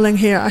well as selling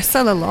here, I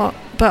sell a lot,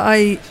 but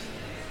I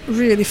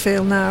really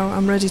feel now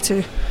I'm ready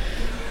to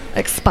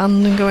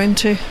expand and go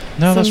into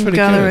some really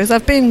galleries.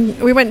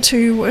 Good. We went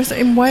to, where is it,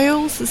 in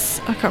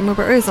Wales? I can't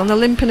remember where it is, on the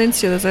Llyn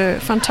Peninsula. There's a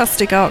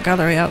fantastic art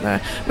gallery out there.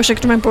 Wish I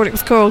could remember what it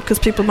was called, because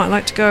people might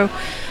like to go.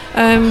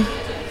 And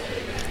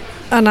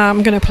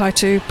I'm going to apply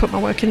to put my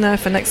work in there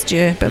for next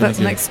year, but that's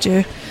next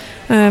year.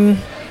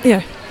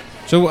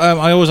 So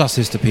I always ask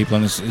this to people,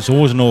 and it's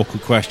always an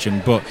awkward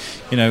question, but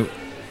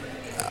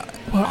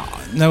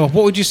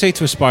what would you say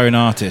to aspiring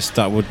artists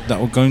that were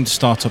going to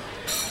start up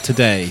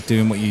today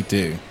doing what you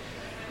do?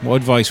 What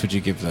advice would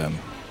you give them?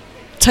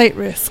 Take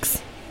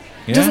risks.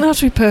 It doesn't have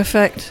to be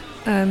perfect.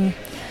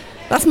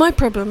 That's my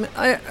problem.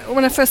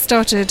 When I first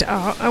started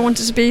art, I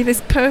wanted to be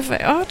this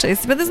perfect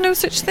artist, but there's no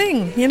such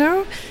thing,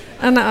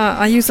 And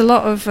I use a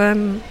lot of,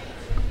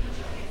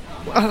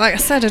 like I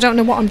said, I don't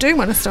know what I'm doing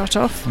when I start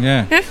off.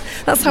 Yeah.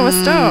 That's how I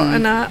start.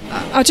 And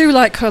I do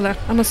like colour,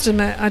 I must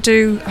admit.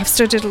 I've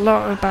studied a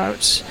lot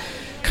about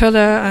colour,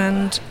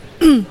 and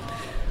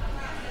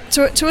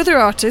to other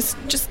artists,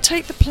 just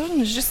take the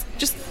plunge. Just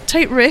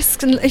take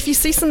risks, and if you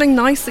see something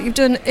nice that you've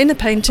done in a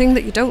painting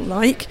that you don't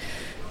like,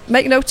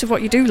 make note of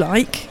what you do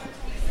like,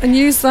 and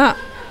use that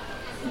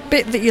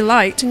bit that you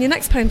liked in your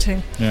next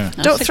painting. Yeah.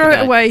 Don't throw it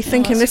away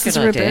thinking this is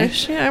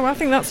rubbish. Yeah, well, I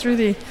think that's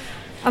really...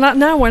 And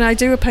now when I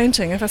do a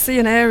painting, if I see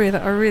an area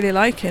that I really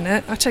like in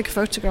it, I take a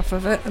photograph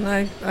of it, and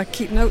I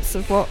keep notes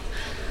of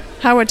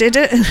how I did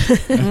it.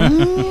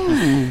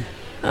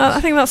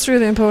 I think that's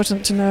really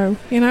important to know,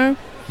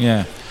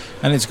 Yeah.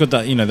 And it's good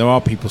that, there are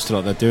people still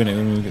out there doing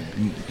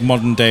it.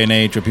 Modern day and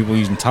age where people are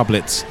using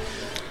tablets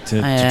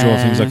to draw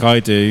things like I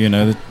do,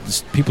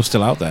 there's people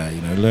still out there,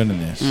 learning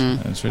this.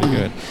 It's really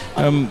good.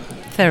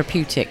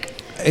 Therapeutic.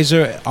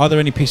 Are there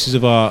any pieces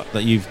of art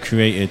that you've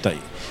created that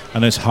I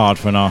know it's hard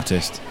for an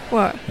artist?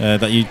 What?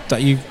 That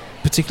you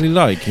particularly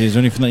like? Is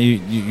there anything that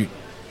you're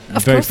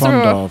very fond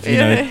of?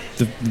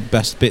 The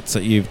best bits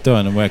that you've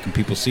done, and where can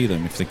people see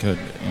them if they could?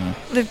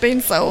 They've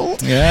been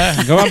sold.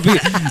 Yeah, go on.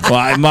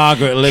 Well,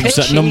 Margaret lives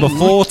at number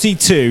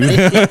 42.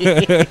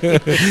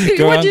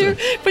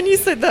 When you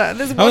said that,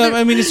 there's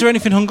is there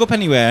anything hung up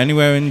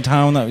anywhere in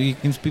town that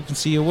people can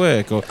see your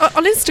work? Or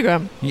on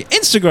Instagram?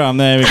 Instagram,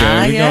 there we go. Go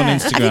on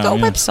Instagram. Have you got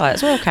a website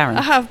as well, Karen?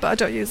 I have, but I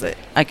don't use it.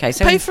 Okay,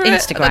 so pay for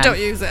Instagram. I don't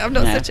use it. I've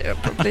not set it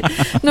up properly.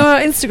 No,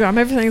 Instagram.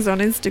 Everything's on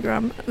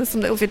Instagram. There's some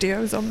little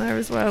videos on there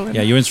as well.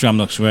 Yeah, your Instagram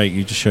looks great.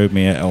 You just showed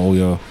me all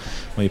your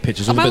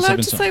pictures. Am I allowed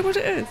to say what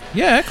it is?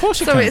 Yeah, of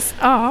course you can. So it's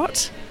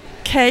Art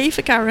K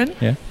for Karen.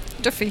 Yeah.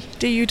 Duffy,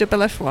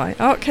 DUFFY.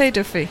 Art K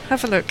Duffy.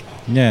 Have a look.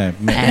 Yeah,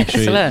 make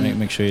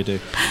sure you do.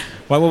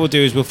 Well, what we'll do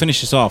is we'll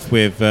finish this off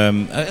with,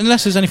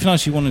 unless there's anything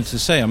else you wanted to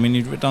say. I mean,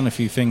 you've done a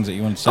few things that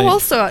you wanted to say. Oh,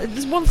 also,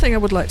 there's one thing I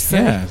would like to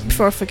say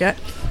before I forget.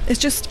 It's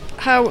just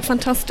how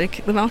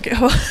fantastic the market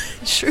hall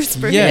in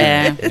Shrewsbury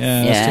is.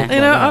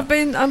 I've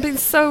been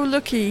so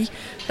lucky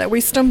that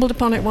we stumbled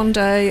upon it one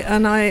day,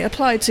 and I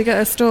applied to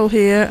get a stall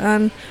here,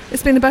 and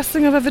it's been the best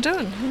thing I've ever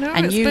done.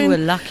 And you were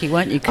lucky,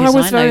 weren't you? Because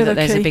I know that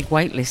there's a big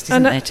wait list,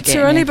 isn't there, to get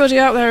in. To anybody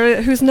out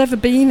there who's never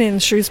been in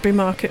Shrewsbury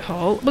Market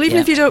Hall, well, even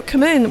if you don't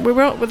come in,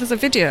 there's a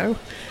video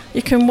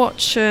you can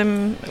watch.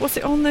 What's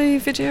it on the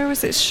video?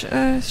 Is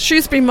it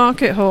Shrewsbury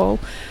Market Hall?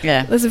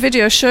 Yeah. There's a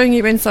video showing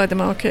you inside the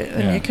market,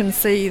 and Yeah. you can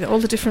see all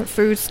the different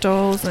food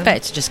stalls. And Better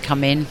to just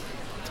come in.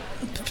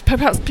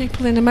 perhaps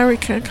people in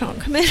America can't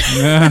come in.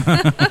 Yeah,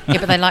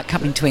 but they like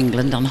coming to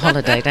England on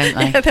holiday, don't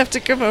they? Yeah, they have to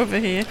come over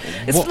here.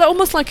 It's What-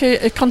 almost like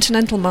a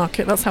continental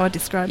market. That's how I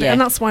describe it, Yeah.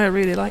 and that's why I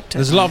really liked it.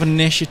 There's a lot of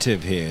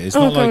initiative here. It's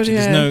Oh, not like God,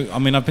 there's yeah. no. I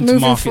mean, I've been to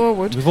Moving market.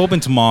 forward. We've all been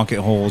to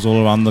market halls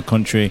all around the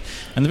country,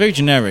 and they're very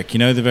generic. You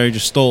know, they're very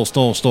just stall.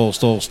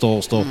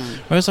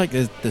 Whereas, like,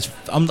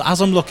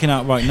 as I'm looking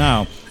at right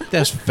now,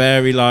 there's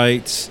fairy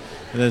lights.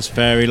 There's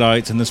fairy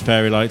lights and there's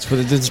fairy lights,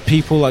 but there's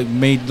people like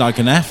made like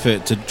an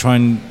effort to try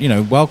and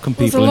welcome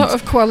There's a people. lot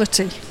of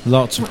quality.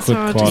 Lots of That's good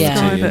how I quality.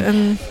 describe and- it.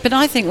 And But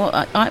I think what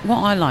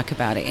I like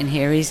about it in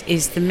here is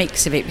the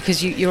mix of it,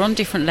 because you're on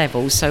different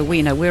levels. So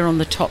we're on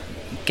the top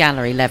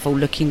gallery level,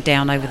 looking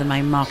down over the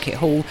main market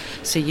hall.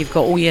 So you've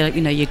got all your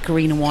your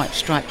green and white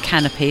striped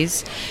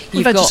canopies.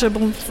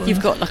 vegetables.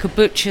 You've got like a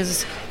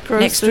butcher's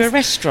next to a grocers.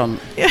 restaurant,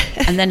 Yeah.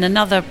 and then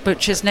another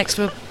butcher's next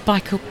to a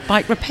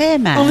bike repair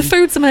man. Oh, the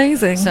food's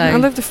amazing. So- I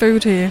love the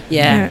food here.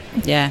 Yeah.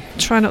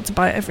 Try not to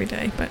buy it every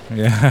day, but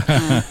Yeah.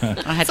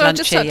 I had so I lunch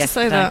just here had to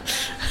yesterday. say that.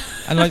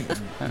 And like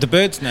the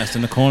bird's nest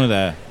in the corner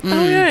there.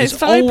 Oh yeah, it's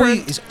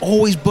vibrant. It's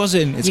always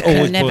buzzing. It's You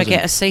always can never buzzing.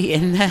 get a seat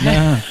in there.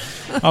 Yeah.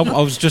 I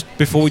was just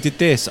before we did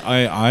this.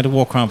 I had to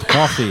walk around for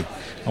coffee.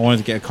 I wanted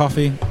to get a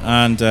coffee,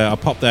 and I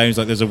popped there. And he's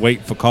like, "There's a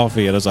wait for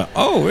coffee," and I was like,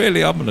 "Oh,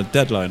 really? I'm on a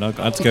deadline. I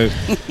had to go.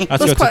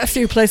 There's quite a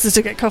few places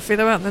to get coffee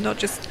though, aren't there? Not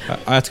just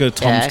I had to go to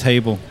Tom's Yeah.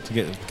 Table to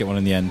get one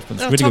in the end. But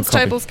it's really Tom's good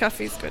coffee. Table's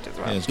Cafe's good as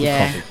well. Yeah, it's good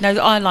Yeah. coffee. No,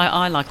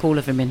 I like all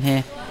of them in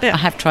here. Yeah. I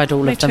have tried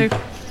all Me of them. too.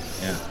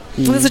 Yeah,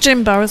 Well, there's a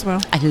gin bar as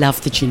well. I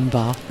love the gin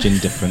bar. gin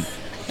different.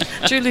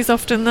 Julie's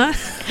often there.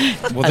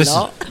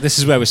 Well, this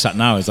is where we're sat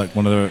now. It's like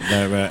one of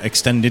their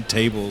extended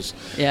tables.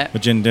 Yeah.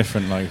 But gin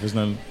different, like there's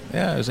no,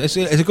 yeah, it's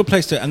a good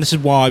place to, and this is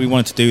why we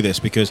wanted to do this,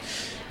 because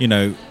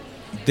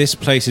this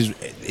place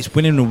it's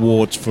winning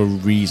awards for a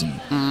reason,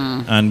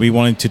 and we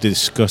wanted to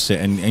discuss it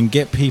and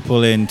get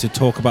people in to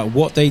talk about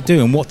what they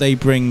do and what they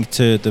bring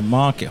to the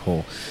market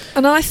hall.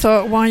 And I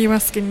thought, why are you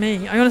asking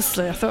me? I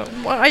thought,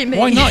 why me?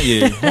 Why not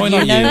you? Why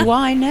not You know you?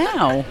 why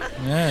now?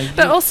 Yeah,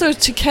 But also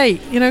to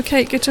Kate,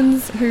 Kate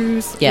Gittins,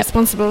 who's Yep.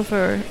 responsible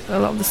for a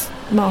lot of this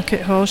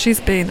market hall. She's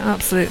been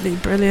absolutely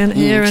brilliant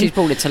here. She's And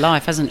brought it to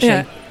life, hasn't she?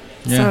 yeah.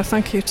 Yeah. So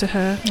thank you to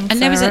her.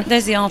 And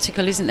there's the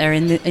article, isn't there,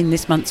 in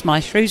this month's My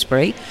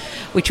Shrewsbury,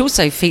 which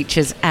also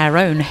features our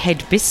own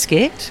head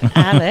biscuit,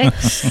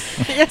 Alex,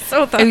 yes,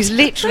 all that. who's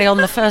literally on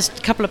the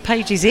first couple of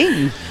pages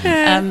in.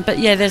 Yeah. But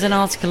yeah, there's an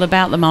article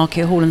about the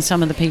market hall and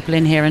some of the people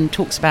in here, and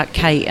talks about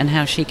Kate and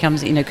how she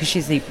comes, because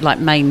she's the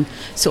main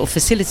sort of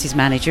facilities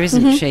manager,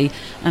 isn't she?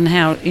 And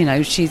how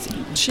she's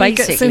she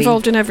basically gets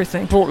involved in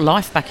everything. brought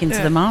life back into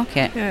Yeah. the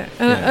market. Yeah,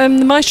 Yeah. and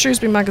the My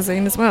Shrewsbury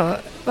magazine as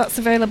well. That's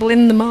available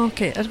in the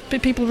market.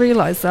 People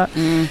realise that.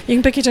 You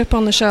can pick it up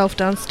on the shelf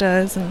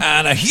downstairs.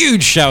 And a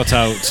huge shout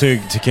out to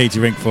Katie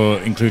Rink for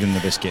including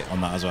the biscuit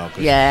on that as well.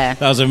 'cause Yeah.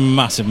 that was a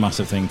massive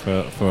thing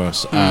for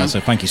us.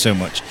 So thank you so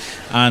much.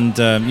 And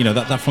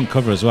that front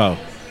cover as well.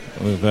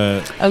 With,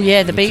 Oh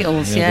yeah, the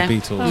Beatles. Yeah. the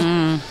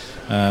Beatles.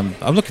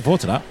 I'm looking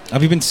forward to that.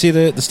 Have you been to see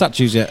the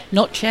statues yet?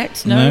 Not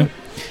yet. No.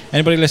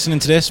 Anybody listening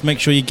to this, make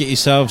sure you get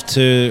yourselves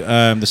to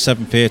the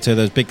 7 Theatre.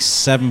 There's big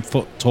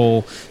 7-foot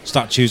tall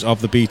statues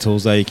of the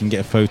Beatles there. You can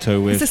get a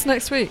photo with. Is this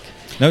next week?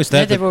 No, it's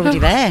there. No, they're already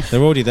there.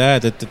 They're already there.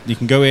 You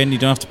can go in. You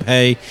don't have to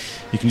pay.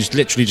 You can just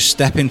literally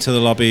step into the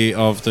lobby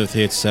of the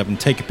Theatre 7,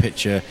 take a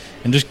picture,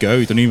 and just go.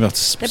 You don't even have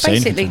to They're say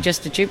basically anything.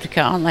 just a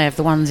duplicate, aren't they, of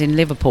the ones in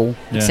Liverpool?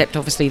 Yeah. Except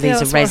obviously Yeah, these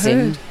that's are what I resin.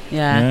 heard.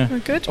 Yeah. Oh,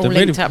 good. All They're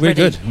really, linked up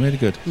really ready. good. Really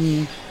good.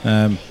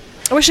 I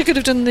wish I could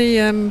have done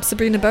the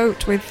Sabrina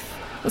boat with,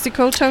 what's he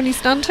called, Tony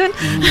Stanton?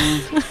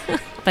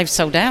 They've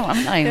sold out,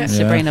 haven't they? Yeah.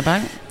 Sabrina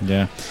boat.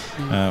 Yeah.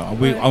 I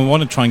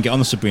want to try and get on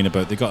the Sabrina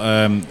boat. They got.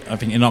 I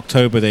think in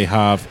October they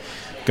have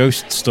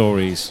ghost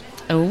stories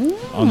Oh.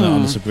 on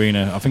the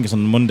Sabrina. I think it's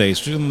on Mondays,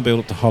 just on the build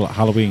up to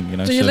Halloween.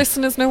 Do your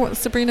listeners know what the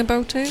Sabrina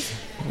boat is?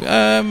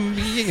 Yeah,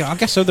 I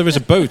guess so. There is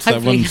a boat that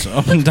Hopefully. runs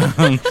up and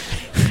down.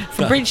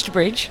 From bridge to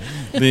bridge.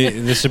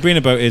 The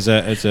Sabrina boat is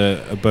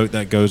a boat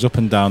that goes up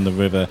and down the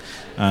river,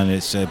 and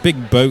it's a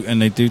big boat,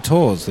 and they do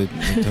tours. They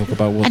talk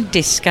about what. And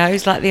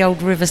discos, like the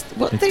old river.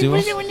 What They they do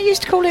when you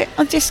used to call it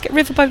a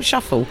riverboat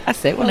shuffle.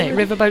 That's it, wasn't it?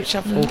 Riverboat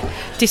shuffle.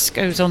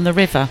 Discos on the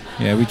river.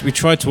 Yeah, we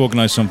tried to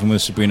organise something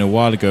with Sabrina a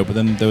while ago, but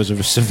then there was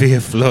a severe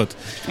flood,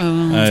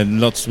 and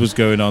lots was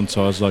going on.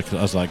 So I was like,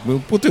 we'll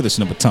do this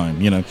another time,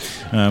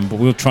 but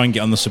we'll try and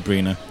get on the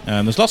Sabrina.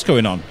 There's lots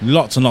going on,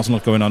 lots and lots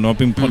going on. I've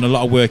been putting a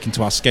lot of work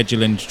into our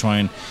scheduling to try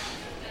and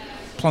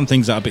plan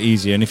things out a bit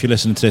easier. And if you're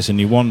listening to this and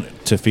you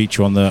want to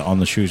feature on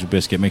the Shrewsbury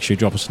Biscuit, make sure you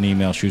drop us an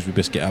email,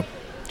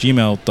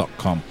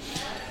 shrewsburybiscuit@gmail.com.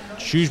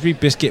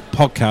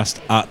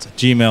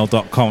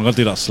 shrewsburybiscuitpodcast@gmail.com. I've got to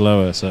do that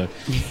slower. So,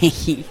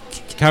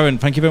 Karen,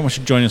 thank you very much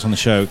for joining us on the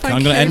show. Thank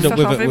I'm going to you end up for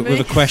with having a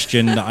me.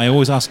 question that I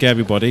always ask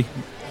everybody.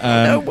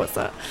 No, what's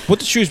that? What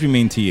does Shrewsbury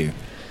mean to you?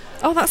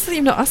 Oh,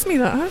 you've not asked me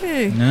that, have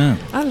you? No.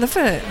 I love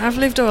it. I've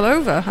lived all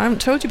over. I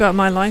haven't told you about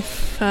my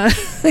life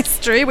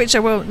history, which I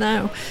won't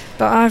now.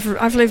 But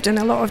I've lived in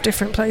a lot of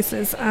different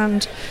places,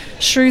 and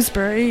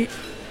Shrewsbury,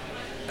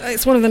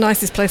 it's one of the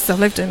nicest places I've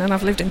lived in, and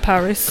I've lived in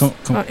Paris.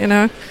 You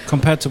know,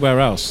 compared to where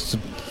else?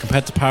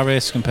 Compared to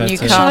Paris, compared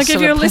Newcastle. to... Shall I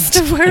give you a list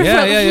of where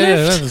I've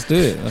lived?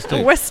 Let's do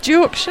it. West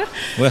Yorkshire.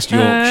 West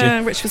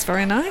Yorkshire. Which was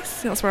very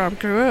nice. That's where I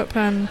grew up.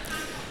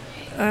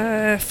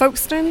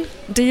 Folkestone,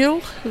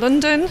 Deal,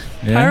 London,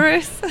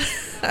 Paris,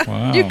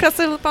 Wow.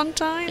 Newcastle upon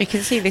Tyne. You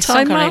can see this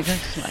Time song on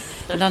off. it,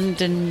 like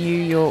London, New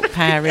York,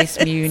 Paris,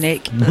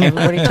 Munich.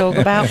 Everybody talk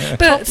about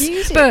pop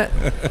music. But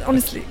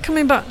honestly,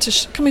 coming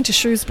to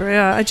Shrewsbury,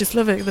 I just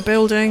love it. The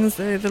buildings,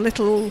 the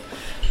little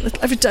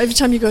every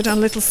time you go down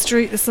a little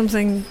street, there's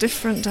something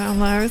different down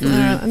there, isn't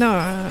there? I know.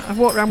 I've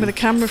walked around with a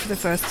camera for the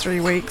first 3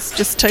 weeks,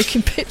 just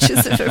taking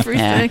pictures of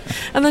everything.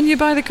 And then you're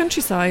by the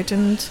countryside,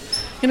 and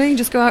you know, you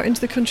just go out into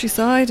the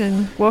countryside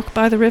and walk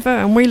by the river.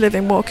 And we live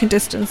in walking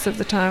distance of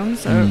the town,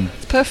 so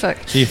it's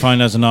perfect. So you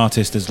find as an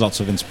artist, there's lots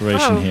of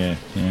inspiration here.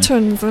 Yeah.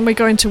 Tons. And we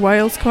go into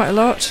Wales quite a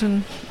lot,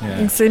 and you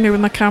can see me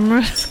with my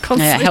camera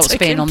constantly. Yeah, it helps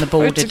being on the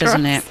border,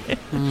 doesn't it?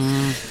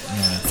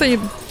 So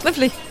you're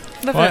lovely.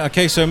 Love it.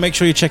 Okay, so make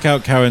sure you check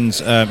out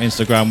Karen's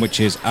Instagram, which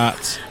is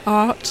at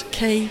Art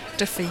K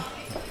Duffy.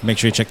 Make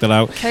sure you check that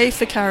out. K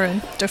for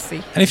Karen,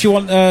 Duffy. And if you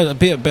want a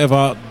bit of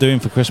art doing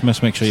for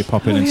Christmas, make sure you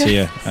pop in and see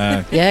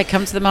her.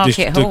 Come to the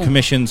market hall. Do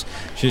commissions.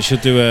 She'll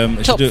do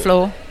top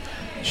floor.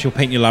 She'll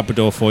paint your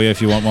Labrador for you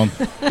if you want one.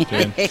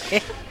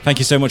 Thank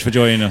you so much for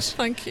joining us.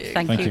 Thank you.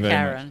 Thank you, very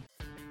Karen. much.